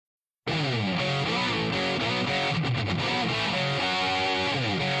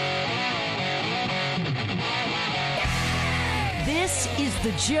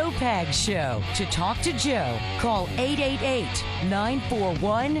The Joe Pags Show. To talk to Joe, call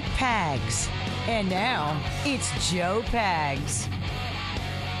 888-941-PAGS. And now, it's Joe Pags.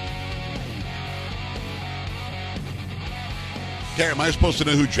 Gary, am I supposed to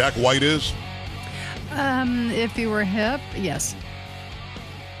know who Jack White is? If you were hip, yes.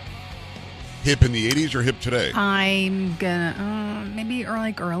 Hip in the 80s or hip today? I'm gonna maybe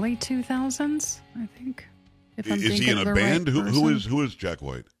early 2000s, I think. If I'm is he in a band? Who is Jack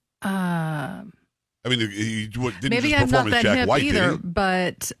White? I mean, he didn't maybe just I'm perform not as that Jack hip White, either, did he?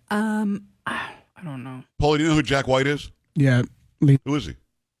 but I don't know. Paul, do you know who Jack White is? Yeah. Who is he?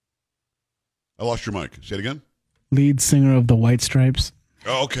 I lost your mic. Say it again. Lead singer of the White Stripes.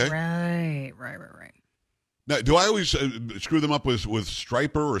 Oh, okay. Right. Now, do I always screw them up with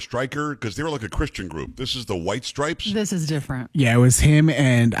Striper or Striker? Because they were like a Christian group. This is the White Stripes? This is different. Yeah, it was him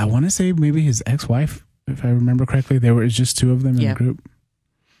and I want to say maybe his ex-wife, if I remember correctly. There were just two of them in the group.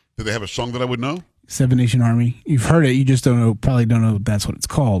 Do they have a song that I would know? Seven Nation Army. You've heard it. You just probably don't know that's what it's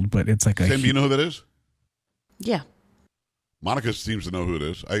called, but it's like Sam, do you know who that is? Yeah. Monica seems to know who it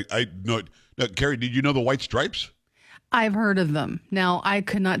is. I know. Now, Carrie, did you know the White Stripes? I've heard of them. Now, I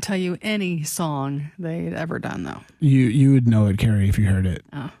could not tell you any song they'd ever done, though. You would know it, Carrie, if you heard it.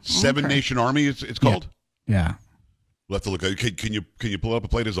 Oh, Seven okay. Nation Army, it's called? Yeah. We'll have to look at it. Can you pull up a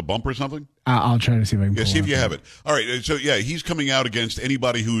plate as a bump or something? I'll try to see if I can Yeah, pull see it if you up. have it. All right, so yeah, he's coming out against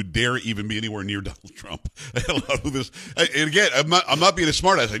anybody who would dare even be anywhere near Donald Trump. I don't know who this. And again, I'm not being a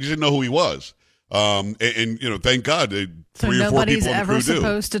smartass. I just didn't know who he was. And you know, thank God, So 3 or 4 nobody's people on the ever crew do.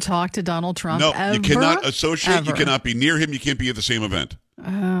 supposed to talk to Donald Trump. No, ever? you cannot associate. Ever. You cannot be near him. You can't be at the same event,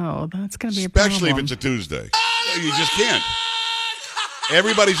 Oh, that's going to be a problem. especially if it's a Tuesday. You just can't.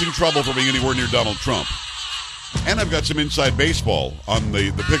 Everybody's in trouble for being anywhere near Donald Trump. And I've got some inside baseball on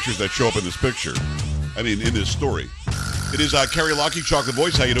the pictures that show up in this picture. I mean, in this story. It is Carrie Lockie, Chocolate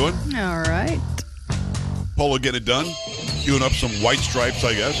Voice. How you doing? All right. Polo getting it done. Queuing up some White Stripes,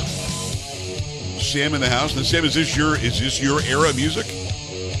 I guess. Sam in the house. And Sam, is this your era of music?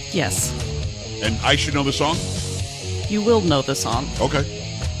 Yes. And I should know the song? You will know the song. Okay.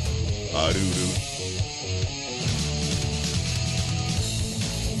 Do.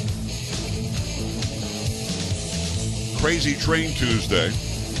 Crazy Train Tuesday.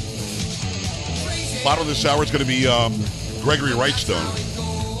 Bottom of this hour is going to be Gregory Wrightstone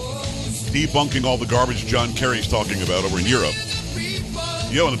debunking all the garbage John Kerry's talking about over in Europe.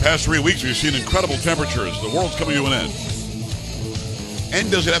 Yo, in the past 3 weeks, we've seen incredible temperatures. The world's coming to an end. And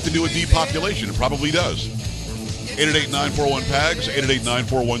does it have to do with depopulation? It probably does. 888-941-PAGS,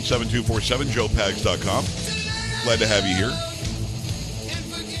 888-941-7247, joepags.com. Glad to have you here.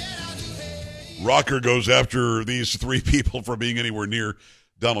 Rocker goes after these 3 people for being anywhere near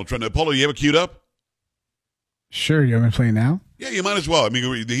Donald Trump. Now, Polo, you have it queued up? Sure, you want me to play it now? Yeah, you might as well. I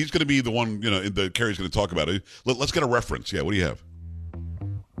mean, he's going to be the one, you know, that Kerry's going to talk about it. Let's get a reference. Yeah, what do you have?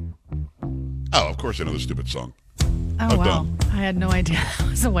 Oh, of course I know the stupid song. Oh, wow. done. I had no idea it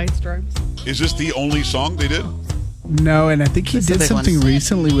was the White Stripes. Is this the only song they did? No, and I think he This is the did big one. something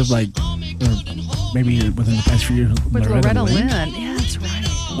recently with or maybe within the past few years With Loretta Lynn. Yeah, that's right.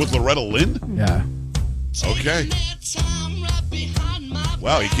 With Loretta Lynn? Yeah. Okay.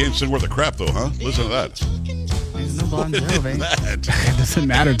 Wow, he can't sing worth a crap, though, huh? Listen to that. There's no Bon What is Jovi. that? It doesn't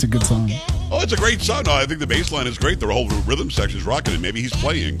matter. It's a good song. Oh, it's a great song. No, I think the bass line is great. The whole rhythm section is rocking, and maybe he's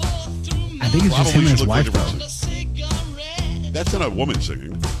playing. I think it's just him and his should look wife, for a though. difference. That's not a woman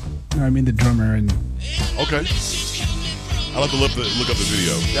singing. No, I mean the drummer and Okay. I'll have to look up the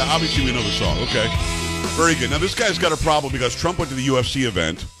video. Yeah, obviously we know the song. Okay. Very good. Now, this guy's got a problem because Trump went to the UFC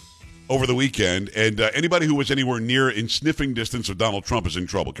event over the weekend, and anybody who was anywhere near in sniffing distance of Donald Trump is in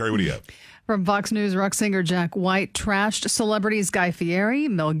trouble. Carrie, what do you have? From Fox News, rock singer Jack White trashed celebrities Guy Fieri,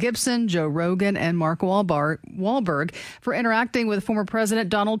 Mel Gibson, Joe Rogan, and Mark Wahlberg for interacting with former President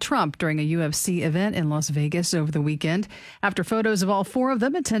Donald Trump during a UFC event in Las Vegas over the weekend. After photos of all 4 of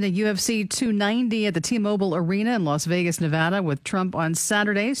them attending UFC 290 at the T-Mobile Arena in Las Vegas, Nevada, with Trump on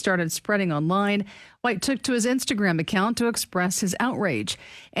Saturday started spreading online, White took to his Instagram account to express his outrage.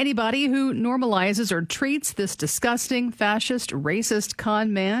 Anybody who normalizes or treats this disgusting, fascist, racist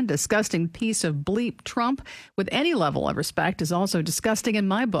con man, disgusting piece of bleep Trump with any level of respect is also disgusting in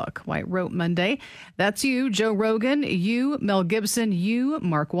my book, White wrote Monday. That's you, Joe Rogan, you, Mel Gibson, you,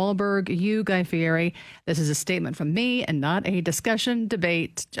 Mark Wahlberg, you, Guy Fieri. This is a statement from me and not a discussion,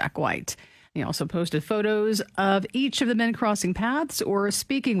 debate, Jack White. He also posted photos of each of the men crossing paths or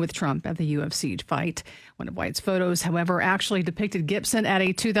speaking with Trump at the UFC fight. One of White's photos, however, actually depicted Gibson at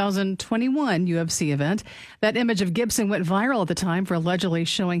a 2021 UFC event. That image of Gibson went viral at the time for allegedly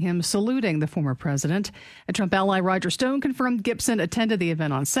showing him saluting the former president. A Trump ally Roger Stone confirmed Gibson attended the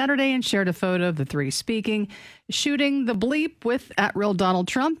event on Saturday and shared a photo of the three speaking, shooting the bleep with @real Donald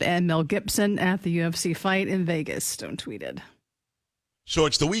Trump and Mel Gibson at the UFC fight in Vegas, Stone tweeted. So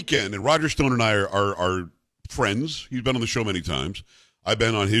it's the weekend, and Roger Stone and I are friends. He's been on the show many times. I've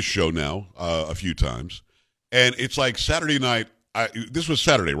been on his show now a few times. And it's like Saturday night. This was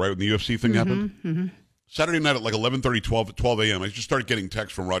Saturday, right, when the UFC thing happened? Mm-hmm. Saturday night at like 11:30, 12 a.m., I just started getting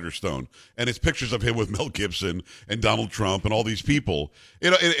texts from Roger Stone. And it's pictures of him with Mel Gibson and Donald Trump and all these people.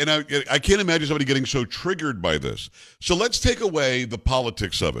 And I can't imagine somebody getting so triggered by this. So let's take away the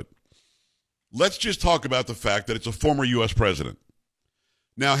politics of it. Let's just talk about the fact that it's a former U.S. president.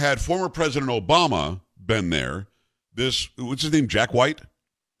 Now, had former President Obama been there, what's his name, Jack White?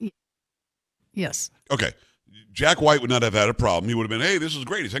 Yes. Okay. Jack White would not have had a problem. He would have been, hey, this is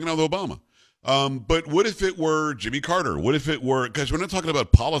great. He's hanging out with Obama. But what if it were Jimmy Carter? What if it were, because we're not talking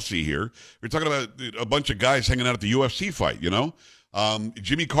about policy here. We're talking about a bunch of guys hanging out at the UFC fight, you know?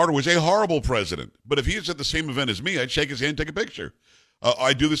 Jimmy Carter was a horrible president. But if he was at the same event as me, I'd shake his hand and take a picture.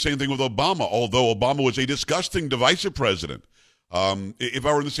 I do the same thing with Obama, although Obama was a disgusting, divisive president. If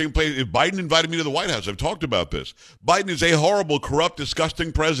I were in the same place, if Biden invited me to the White House, I've talked about this. Biden is a horrible, corrupt,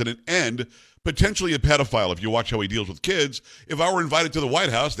 disgusting president and potentially a pedophile if you watch how he deals with kids. If I were invited to the White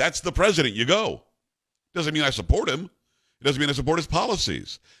House, that's the president. You go. Doesn't mean I support him. It doesn't mean I support his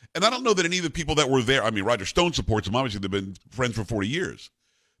policies. And I don't know that any of the people that were there, I mean, Roger Stone supports him. Obviously, they've been friends for 40 years.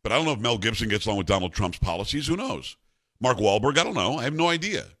 But I don't know if Mel Gibson gets along with Donald Trump's policies. Who knows? Mark Wahlberg, I don't know. I have no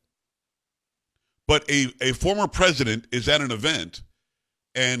idea. But a former president is at an event,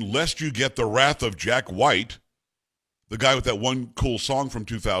 and lest you get the wrath of Jack White, the guy with that one cool song from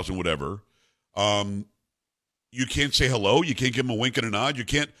 2000, whatever, you can't say hello. You can't give him a wink and a nod. You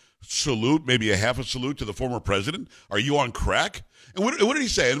can't salute, maybe a half a salute to the former president. Are you on crack? And what did he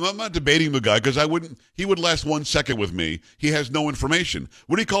say? And I'm not debating the guy because he would last 1 second with me. He has no information.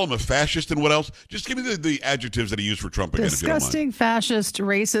 What do you call him, a fascist and what else? Just give me the adjectives that he used for Trump again, if you don't mind. Disgusting, fascist,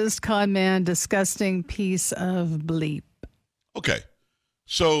 racist, con man, disgusting piece of bleep. Okay.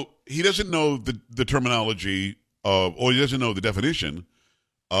 So he doesn't know the terminology of, or he doesn't know the definition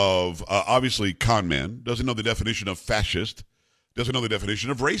of, obviously, con man, doesn't know the definition of fascist, doesn't know the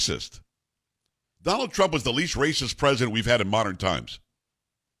definition of racist. Donald Trump was the least racist president we've had in modern times.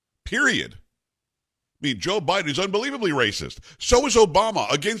 Period. I mean, Joe Biden is unbelievably racist. So is Obama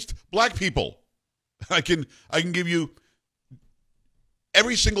against black people. I can give you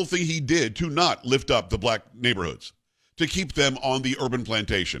every single thing he did to not lift up the black neighborhoods, to keep them on the urban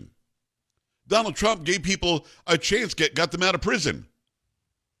plantation. Donald Trump gave people a chance, got them out of prison.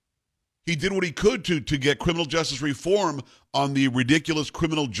 He did what he could to get criminal justice reform on the ridiculous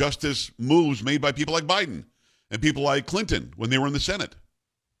criminal justice moves made by people like Biden and people like Clinton when they were in the Senate.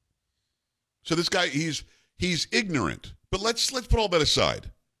 So this guy, he's ignorant. But let's put all that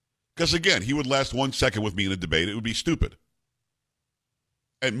aside. Because, again, he would last 1 second with me in a debate. It would be stupid.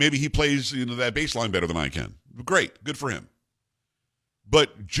 And maybe he plays that bass line better than I can. Great. Good for him.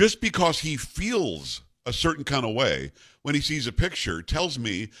 But just because he feels a certain kind of way when he sees a picture tells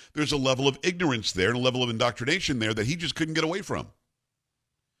me there's a level of ignorance there and a level of indoctrination there that he just couldn't get away from.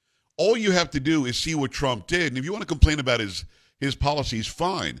 All you have to do is see what Trump did. And if you want to complain about his policies,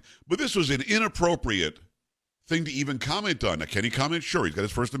 fine. But this was an inappropriate thing to even comment on. Now, can he comment? Sure, he's got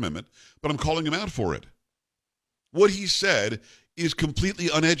his First Amendment, but I'm calling him out for it. What he said is completely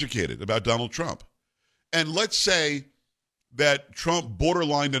uneducated about Donald Trump. And let's say that Trump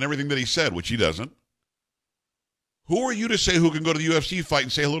borderlined on everything that he said, which he doesn't. Who are you to say who can go to the UFC fight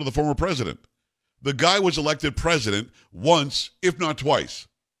and say hello to the former president? The guy was elected president once, if not twice.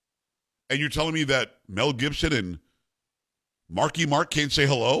 And you're telling me that Mel Gibson and Marky Mark can't say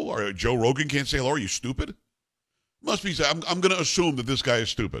hello? Or Joe Rogan can't say hello? Are you stupid? Must be. I'm going to assume that this guy is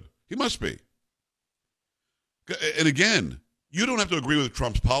stupid. He must be. And again, you don't have to agree with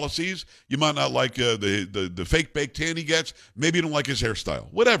Trump's policies. You might not like the fake baked tan he gets. Maybe you don't like his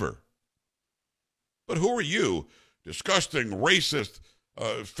hairstyle. Whatever. But who are you? Disgusting, racist,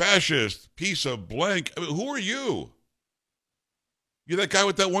 fascist, piece of blank. I mean, who are you? You're that guy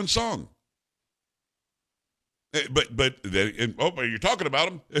with that one song. But you're talking about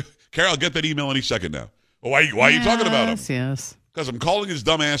him? Carol, I'll get that email any second now. Why are you talking about him? Yes. Because I'm calling his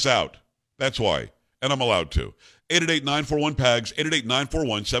dumb ass out. That's why. And I'm allowed to. 888-941-PAGS,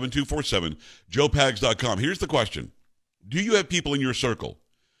 888-941-7247, joepags.com. Here's the question. Do you have people in your circle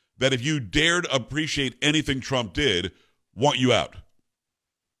that if you dared appreciate anything Trump did, want you out.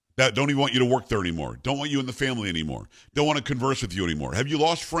 That don't even want you to work there anymore. Don't want you in the family anymore. Don't want to converse with you anymore. Have you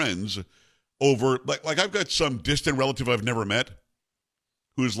lost friends over, like I've got some distant relative I've never met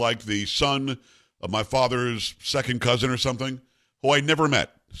who's like the son of my father's second cousin or something, who I never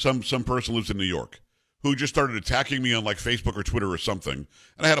met. Some person lives in New York who just started attacking me on like Facebook or Twitter or something,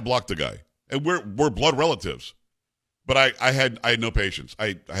 and I had to block the guy. And we're blood relatives. But I had no patience.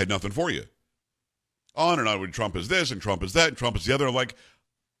 I had nothing for you. On and on with Trump is this and Trump is that and Trump is the other. I'm like,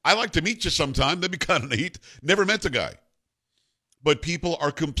 I like to meet you sometime. That'd be kind of neat. Never met the guy. But people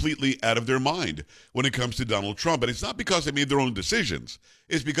are completely out of their mind when it comes to Donald Trump. And it's not because they made their own decisions.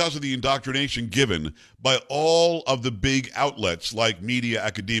 It's because of the indoctrination given by all of the big outlets like media,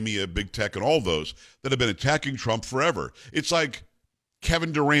 academia, big tech, and all those that have been attacking Trump forever. It's like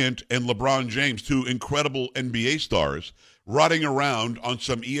Kevin Durant and LeBron James, two incredible NBA stars, riding around on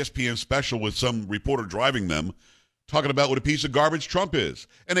some ESPN special with some reporter driving them, talking about what a piece of garbage Trump is.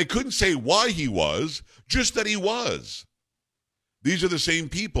 And they couldn't say why he was, just that he was. These are the same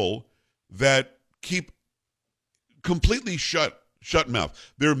people that keep completely shut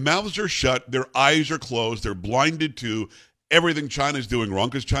mouth. Their mouths are shut. Their eyes are closed. They're blinded to everything China's doing wrong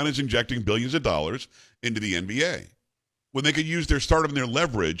because China's injecting billions of dollars into the NBA. When they could use their stardom and their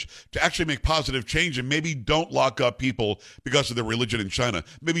leverage to actually make positive change and maybe don't lock up people because of their religion in China.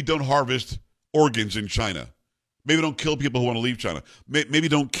 Maybe don't harvest organs in China. Maybe don't kill people who want to leave China. Maybe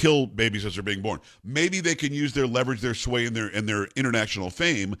don't kill babies as they're being born. Maybe they can use their leverage, their sway, and their international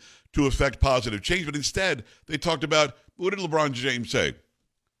fame to affect positive change. But instead, they talked about, what did LeBron James say?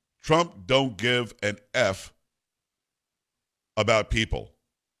 Trump don't give an F about people,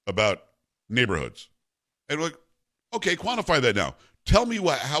 about neighborhoods. And we're like, okay, quantify that now. Tell me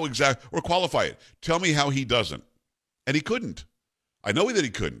how exact, or qualify it. Tell me how he doesn't. And he couldn't. I know that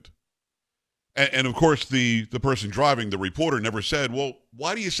he couldn't. And of course, the person driving, the reporter, never said, well,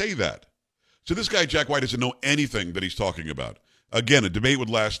 why do you say that? So this guy, Jack White, doesn't know anything that he's talking about. Again, a debate would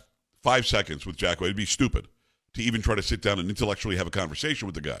last 5 seconds with Jack White. It'd be stupid to even try to sit down and intellectually have a conversation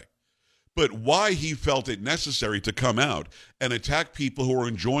with the guy. But why he felt it necessary to come out and attack people who are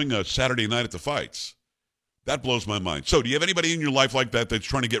enjoying a Saturday night at the fights, that blows my mind. So do you have anybody in your life like that that's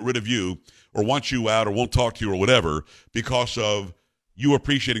trying to get rid of you or wants you out or won't talk to you or whatever because of you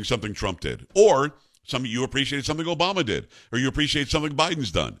appreciating something Trump did? Or some of you appreciated something Obama did, or you appreciate something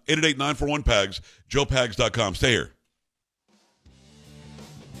Biden's done. 888-941-PAGS, joepags.com. Stay here.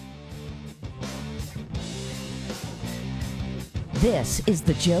 This is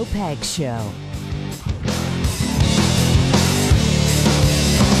the Joe Pags Show.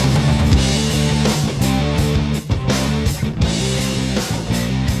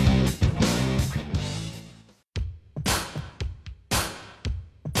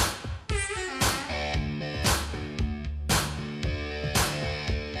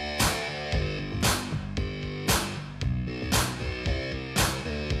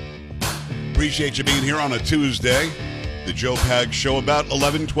 Appreciate you being here on a Tuesday. The Joe Pags Show, about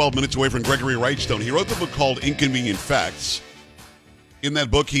 11, 12 minutes away from Gregory Wrightstone. He wrote the book called Inconvenient Facts. In that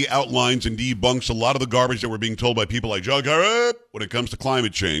book, he outlines and debunks a lot of the garbage that we're being told by people like Joe Garrett when it comes to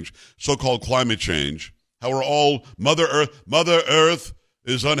climate change, so-called climate change. How we're all, Mother Earth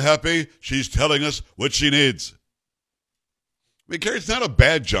is unhappy. She's telling us what she needs. I mean, Kerry's not a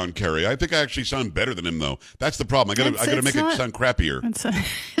bad John Kerry. I think I actually sound better than him, though. That's the problem. I got to make it sound crappier.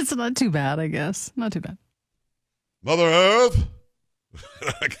 It's not too bad, I guess. Not too bad. Mother Earth.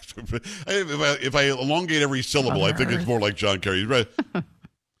 If I elongate every syllable, Mother I think Earth. It's more like John Kerry. Right.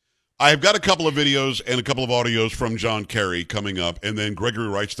 I've got a couple of videos and a couple of audios from John Kerry coming up, and then Gregory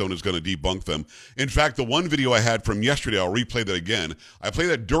Wrightstone is going to debunk them. In fact, the one video I had from yesterday, I'll replay that again. I play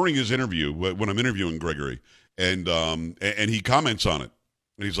that during his interview when I'm interviewing Gregory, and he comments on it.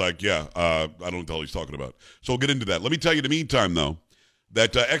 And he's like, yeah, I don't know what the hell he's talking about. So we'll get into that. Let me tell you in the meantime, though,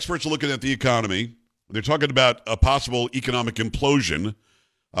 that experts are looking at the economy. They're talking about a possible economic implosion.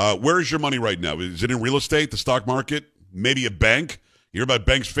 Where is your money right now? Is it in real estate, the stock market, maybe a bank? You hear about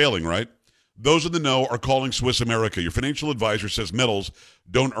banks failing, right? Those in the know are calling Swiss America. Your financial advisor says metals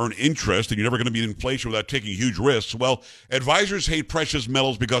don't earn interest and you're never going to beat inflation without taking huge risks. Well, advisors hate precious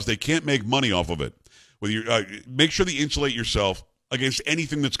metals because they can't make money off of it. Make sure that you insulate yourself against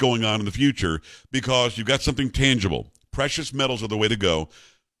anything that's going on in the future because you've got something tangible. Precious metals are the way to go.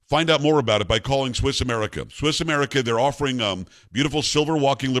 Find out more about it by calling Swiss America. Swiss America, they're offering beautiful silver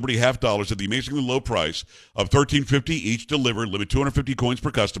walking Liberty half dollars at the amazingly low price of $13.50 each delivered, limit 250 coins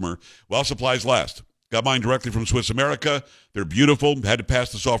per customer while supplies last. Got mine directly from Swiss America. They're beautiful. Had to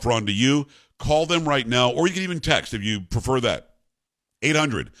pass this offer on to you. Call them right now, or you can even text if you prefer that.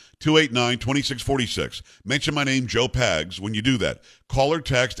 800-289-2646. Mention my name, Joe Pags, when you do that. Call or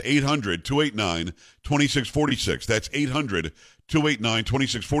text 800-289-2646. That's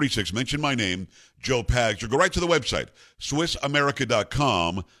 800-289-2646. Mention my name, Joe Pags, or go right to the website,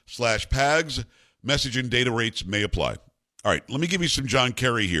 SwissAmerica.com/Pags. Message and data rates may apply. All right, let me give you some John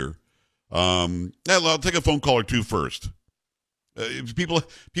Kerry here. I'll take a phone call or two first. People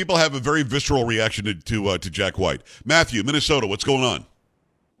have a very visceral reaction to Jack White. Matthew, Minnesota, what's going on?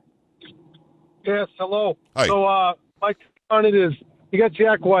 Yes, hello. Hi. So my take on it is, you got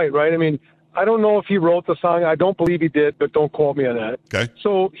Jack White, right? I mean, I don't know if he wrote the song. I don't believe he did, but don't quote me on that. Okay.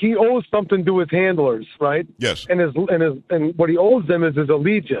 So he owes something to his handlers, right? Yes. And what he owes them is his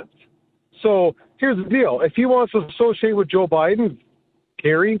allegiance. So here's the deal: if he wants to associate with Joe Biden,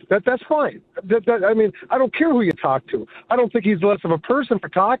 Kerry, that's fine. I mean, I don't care who you talk to. I don't think he's less of a person for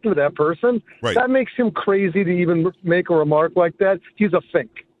talking to that person. Right. That makes him crazy to even make a remark like that. He's a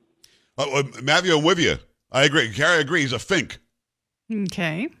fink. Matthew, I'm with you. I agree. Kerry, I agree. He's a fink.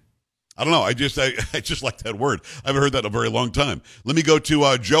 Okay. I don't know. I just like that word. I haven't heard that in a very long time. Let me go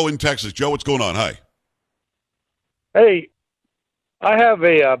to Joe in Texas. Joe, what's going on? Hi. Hey, I have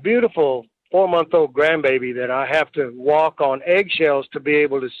a beautiful 4-month-old grandbaby that I have to walk on eggshells to be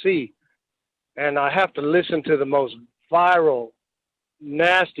able to see. And I have to listen to the most viral,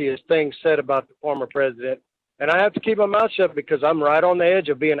 nastiest things said about the former president. And I have to keep my mouth shut because I'm right on the edge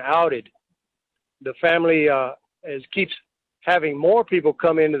of being outed. The family keeps having more people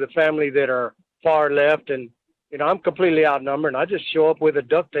come into the family that are far left. And, you know, I'm completely outnumbered. And I just show up with a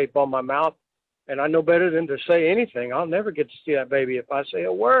duct tape on my mouth. And I know better than to say anything. I'll never get to see that baby if I say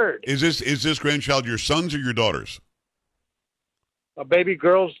a word. Is this grandchild your son's or your daughter's? A baby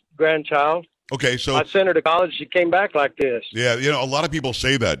girl's grandchild. Okay, so I sent her to college. She came back like this. yeah, you know, a lot of people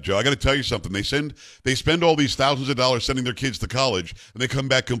say that, Joe. I got to tell you something. They spend all these thousands of dollars sending their kids to college, and they come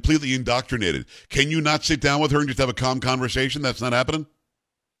back completely indoctrinated. Can you not sit down with her and just have a calm conversation? That's not happening?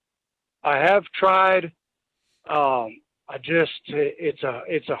 I have tried. It's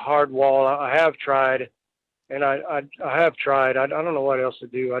a hard wall. I have tried, and I have tried. I don't know what else to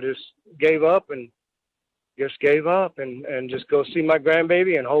do. I just gave up and just go see my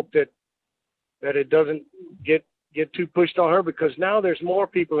grandbaby and hope that it doesn't get too pushed on her, because now there's more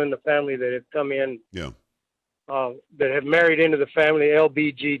people in the family that have come in. Yeah. That have married into the family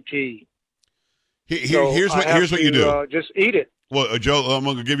LBGT. Here's what you do. Just eat it. Well, Joe, I'm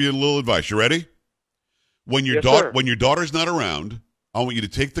going to give you a little advice. You ready? When your daughter's not around, I want you to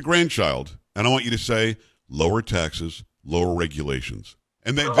take the grandchild and I want you to say lower taxes, lower regulations,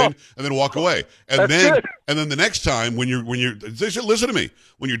 and then walk away. And then the next time when you're listen to me.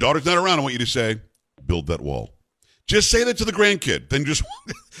 When your daughter's not around, I want you to say build that wall. Just say that to the grandkid. Then just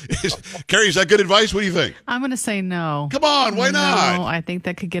Kerry, is that good advice? What do you think? I'm going to say no. Come on, why not? No, I think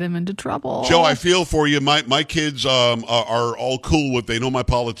that could get him into trouble. Joe, I feel for you. My kids are all cool with, they know my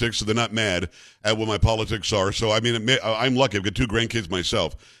politics, so they're not mad at what my politics are. So, I mean, I'm lucky. I've got 2 grandkids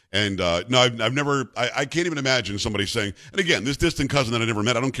myself. And, no, I've never, I can't even imagine somebody saying, and again, this distant cousin that I never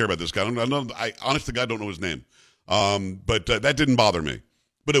met, I don't care about this guy. I honest to God, don't know his name. But that didn't bother me.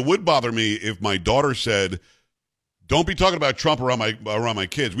 But it would bother me if my daughter said, don't be talking about Trump around my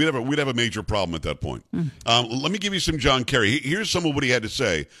kids. We'd have a major problem at that point. Let me give you some John Kerry. Here's some of what he had to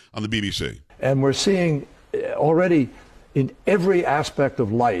say on the BBC. And we're seeing already in every aspect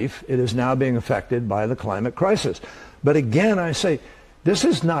of life, it is now being affected by the climate crisis. But again, I say, this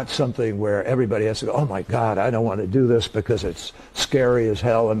is not something where everybody has to go, oh my God, I don't want to do this because it's scary as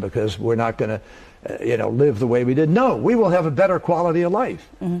hell and because we're not going to, live the way we did. No, we will have a better quality of life.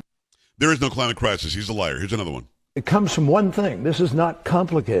 Mm-hmm. There is no climate crisis. He's a liar. Here's another one. It comes from one thing. This is not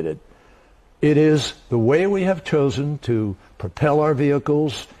complicated. It is the way we have chosen to propel our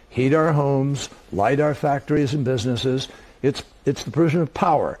vehicles, heat our homes, light our factories and businesses. It's the provision of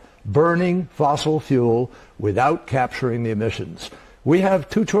power, burning fossil fuel without capturing the emissions. We have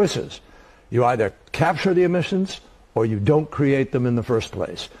 2 choices. You either capture the emissions or you don't create them in the first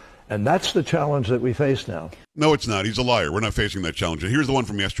place. And that's the challenge that we face now. No, it's not. He's a liar. We're not facing that challenge. And here's the one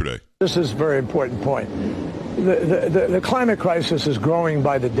from yesterday. This is a very important point. The climate crisis is growing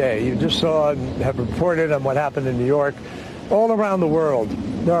by the day. You just saw and have reported on what happened in New York. All around the world,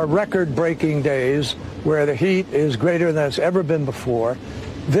 there are record-breaking days where the heat is greater than it's ever been before.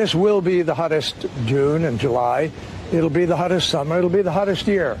 This will be the hottest June and July. It'll be the hottest summer. It'll be the hottest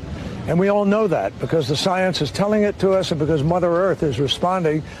year. And we all know that because the science is telling it to us and because Mother Earth is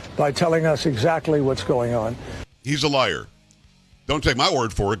responding by telling us exactly what's going on. He's a liar. Don't take my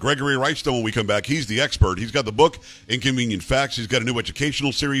word for it. Gregory Wrightstone, when we come back, he's the expert. He's got the book, Inconvenient Facts. He's got a new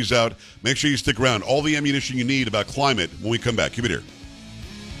educational series out. Make sure you stick around. All the ammunition you need about climate when we come back. Keep it here.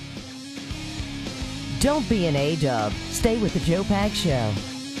 Don't be an A-dub. Stay with the Joe Pags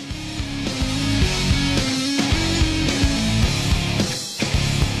Show.